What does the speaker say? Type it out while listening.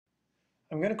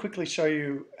I'm going to quickly show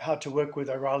you how to work with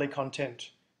O'Reilly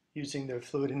content using the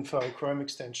Fluidinfo Chrome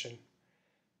extension.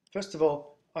 First of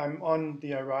all, I'm on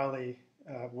the O'Reilly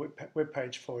web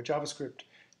page for JavaScript,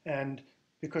 and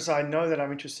because I know that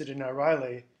I'm interested in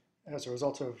O'Reilly as a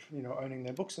result of owning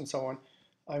their books and so on,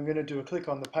 I'm going to do a click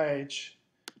on the page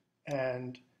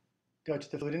and go to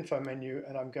the Fluidinfo menu,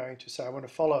 and I'm going to say I want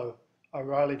to follow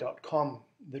O'Reilly.com,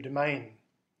 the domain,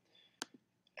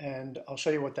 and I'll show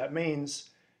you what that means.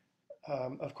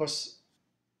 Of course,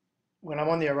 when I'm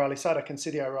on the O'Reilly site, I can see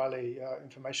the O'Reilly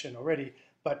information already.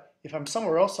 But if I'm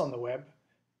somewhere else on the web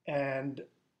and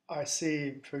I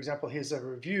see, for example, here's a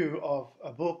review of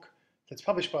a book that's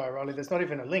published by O'Reilly, there's not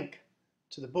even a link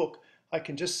to the book. I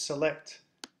can just select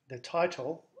the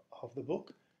title of the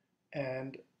book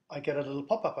and I get a little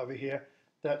pop-up over here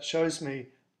that shows me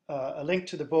a link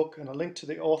to the book and a link to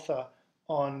the author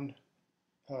on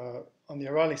the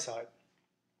O'Reilly site.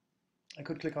 I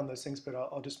could click on those things, but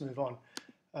I'll just move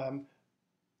on.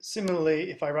 Similarly,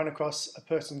 if I run across a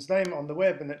person's name on the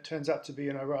web and it turns out to be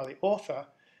an O'Reilly author,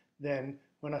 then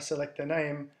when I select their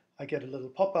name, I get a little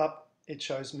pop-up. It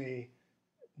shows me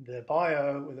the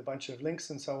bio with a bunch of links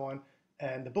and so on,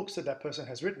 and the books that that person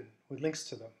has written with links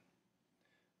to them.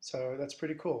 So that's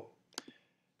pretty cool.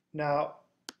 Now,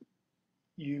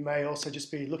 you may also just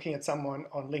be looking at someone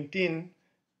on LinkedIn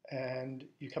and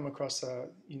you come across their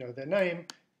name.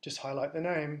 Just highlight the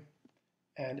name,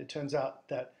 and it turns out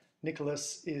that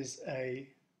Nicholas is a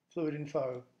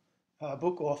Fluidinfo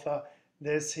book author.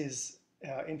 There's his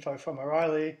info from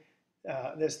O'Reilly,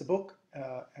 there's the book,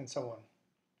 and so on.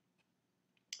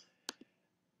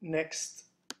 Next,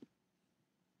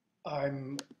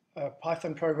 I'm a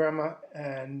Python programmer,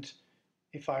 and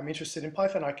if I'm interested in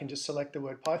Python, I can just select the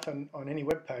word Python on any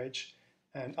web page,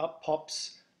 and up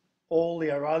pops all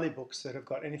the O'Reilly books that have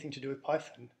got anything to do with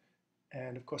Python.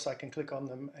 And of course, I can click on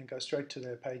them and go straight to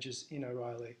their pages in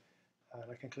O'Reilly. And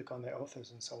I can click on their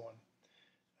authors and so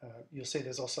on. You'll see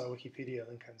there's also a Wikipedia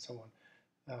link and so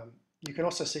on. You can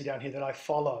also see down here that I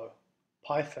follow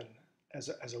Python as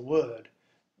a word.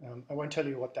 I won't tell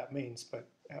you what that means, but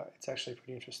it's actually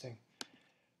pretty interesting.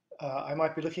 I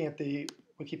might be looking at the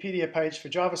Wikipedia page for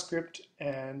JavaScript,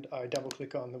 and I double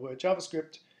click on the word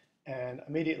JavaScript, and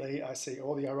immediately I see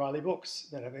all the O'Reilly books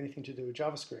that have anything to do with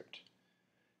JavaScript.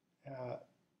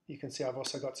 You can see I've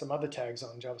also got some other tags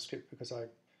on JavaScript because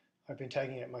I've been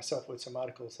tagging it myself with some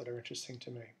articles that are interesting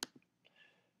to me.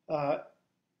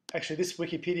 Actually, this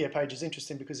Wikipedia page is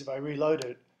interesting because if I reload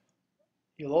it,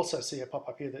 you'll also see a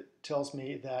pop-up here that tells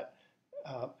me that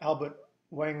Albert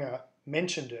Wenger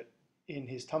mentioned it in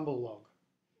his Tumblr log.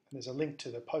 And there's a link to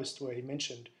the post where he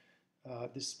mentioned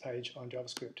this page on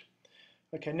JavaScript.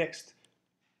 Okay, next.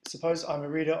 Suppose I'm a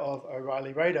reader of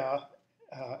O'Reilly Radar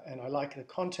and I like the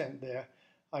content there.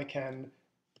 I can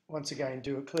once again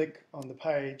do a click on the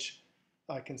page.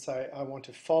 I can say I want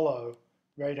to follow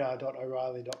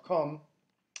radar.o'reilly.com,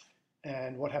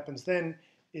 and what happens then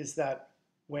is that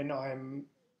when I'm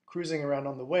cruising around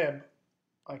on the web,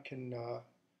 I can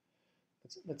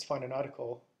let's find an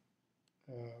article.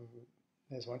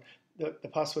 There's one. The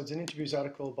Passwords and Interviews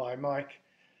article by Mike.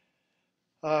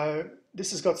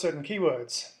 This has got certain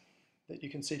keywords that you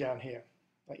can see down here,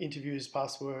 like interviews,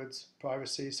 passwords,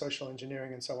 privacy, social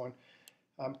engineering, and so on.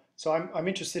 So I'm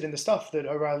interested in the stuff that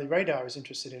O'Reilly Radar is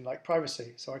interested in, like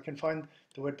privacy. So I can find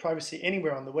the word privacy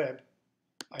anywhere on the web.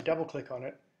 I double click on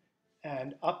it,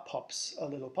 and up pops a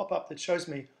little pop-up that shows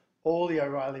me all the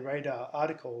O'Reilly Radar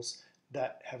articles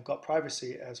that have got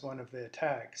privacy as one of their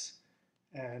tags.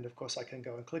 And of course, I can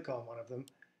go and click on one of them.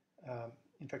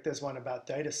 In fact, there's one about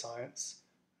data science.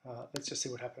 Let's just see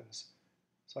what happens.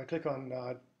 So I click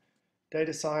on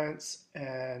data science,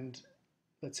 and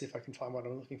let's see if I can find what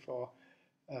I'm looking for,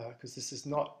 because this is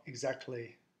not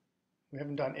exactly, we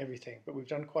haven't done everything, but we've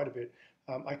done quite a bit.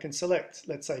 I can select,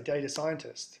 let's say, data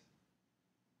scientist,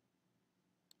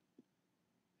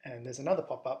 and there's another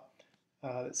pop-up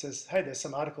that says, hey, there's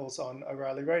some articles on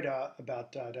O'Reilly Radar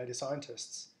about data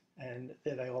scientists, and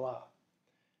there they all are,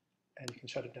 and you can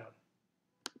shut it down.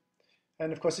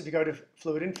 And of course, if you go to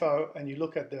Fluidinfo and you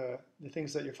look at the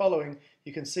things that you're following,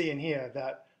 you can see in here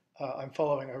that I'm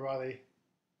following O'Reilly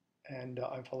and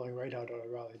I'm following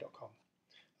radar.o'reilly.com.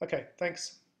 Okay,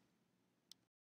 thanks.